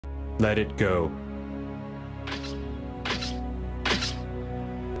Let it go.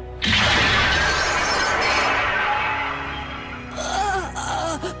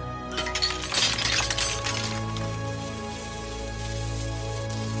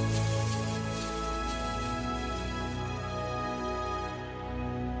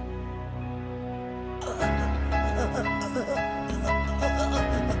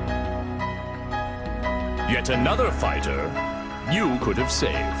 Yet another fighter you could have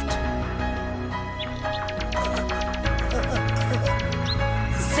saved.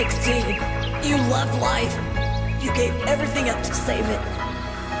 16. You loved life. You gave everything up to save it.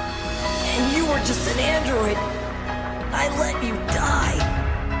 And you were just an android. I let you die.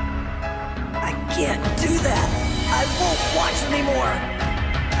 I can't do that. I won't watch anymore.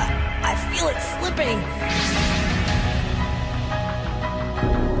 I feel it slipping.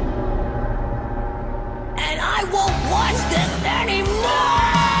 I won't watch this anymore!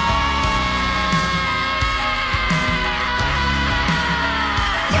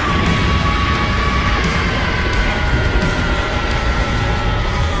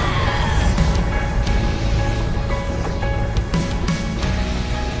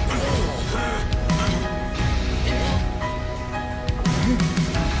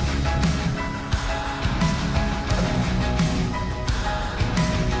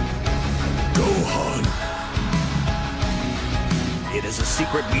 Gohan! It is a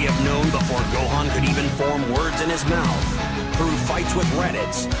secret we have known before Gohan could even form words in his mouth. Through fights with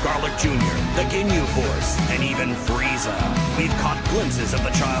Raditz, Garlic Jr., the Ginyu Force, and even Frieza, we've caught glimpses of the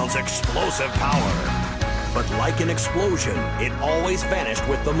child's explosive power. But like an explosion, it always vanished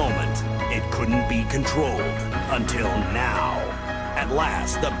with the moment. It couldn't be controlled. Until now. At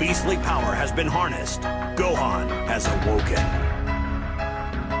last, the beastly power has been harnessed. Gohan has awoken.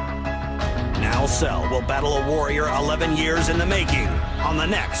 Now Cell will battle a warrior 11 years in the making on the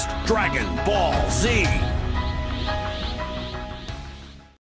next Dragon Ball Z.